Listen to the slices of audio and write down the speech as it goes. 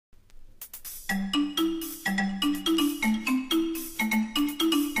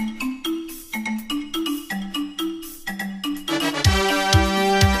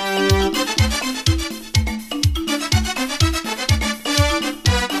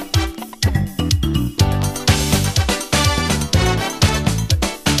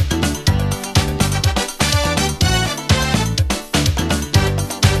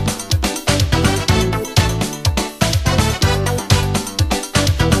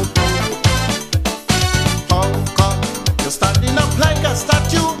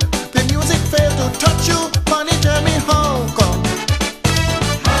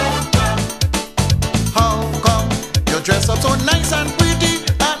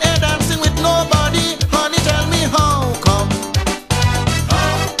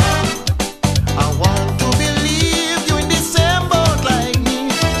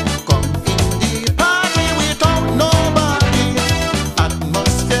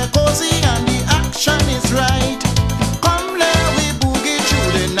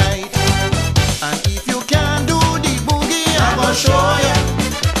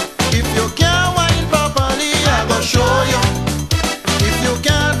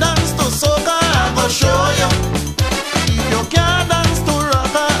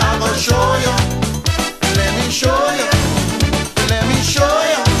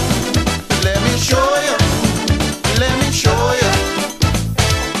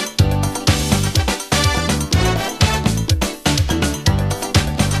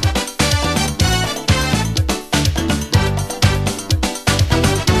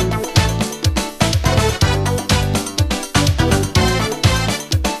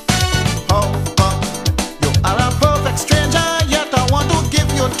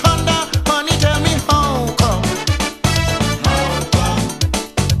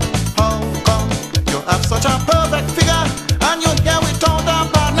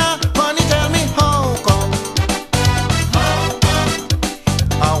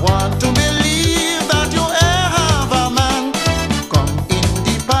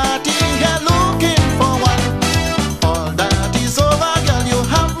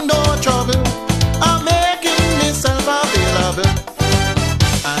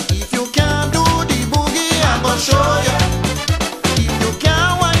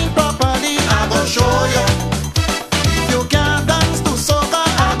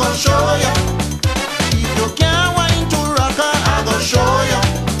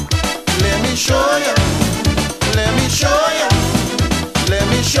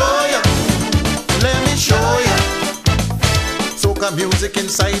check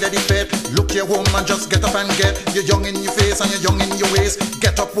inside of the bed. Look your woman, just get up and get. You're young in your face and you're young in your waist.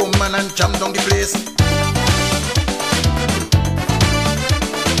 Get up woman and jump down the place.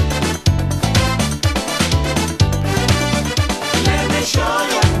 Let me show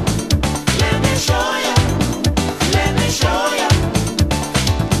you. Let me show you. Let me show you.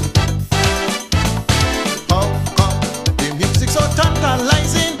 How come the music so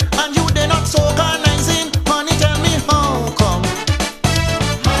tantalizing and you they not so organizing? Honey, tell me how come?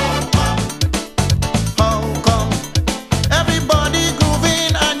 How come? Everybody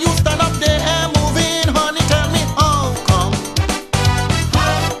grooving and you stand up there moving. Honey, tell me how come?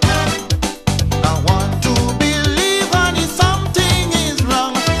 I want to believe, honey, something is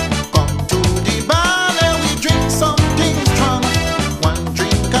wrong. Come to the bar and we drink something strong. One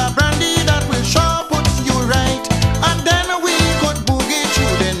drink of brandy that will sure put you right, and then we could boogie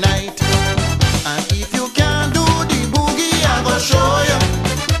through the night. And if you can't do the boogie, I go show you.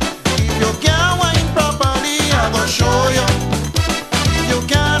 If you can't wine properly, I go show you. If you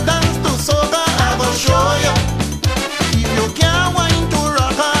can't dance to soca, I go show you. If you can't wine to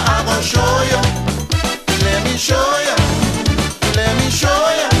rocker, I go show you. Let me show you. Let me show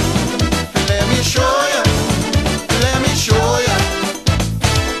you. Let me show you. Let me show you.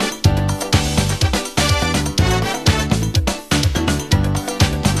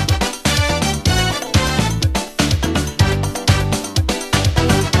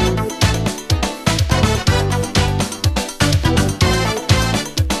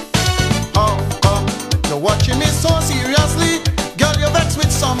 How come you're watching me so seriously? Girl, you're vexed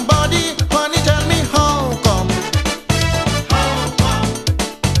with somebody. Honey, tell me how come?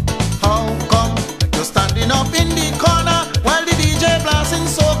 How come you're standing up in the corner while the DJ blasting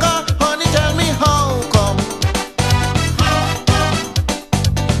soca? Honey, tell me how come?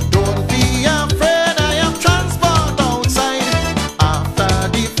 Don't be afraid, I have transport outside. After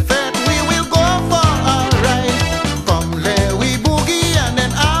the fete, we will go for a ride. Come let we boogie, and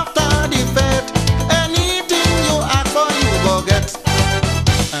then after the fete, anything you ask for, you go get.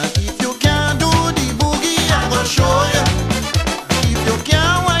 And if you can't do the boogie, I go show you. If you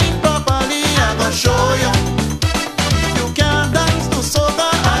can't wine properly, I go show you. If you can't dance to soca,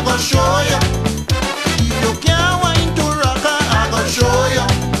 I go show you. If you can't wine to rocker, I go show you.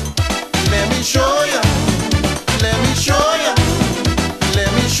 Let me show you. Let me show you. Let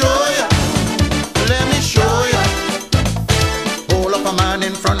me show you. Let me show you. Hold up a man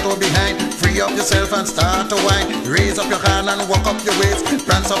in front or behind. Free up yourself and start to whine. Raise up your hand and walk up your waist.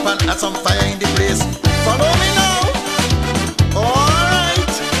 Prance up and add some fire in the place. Follow me now.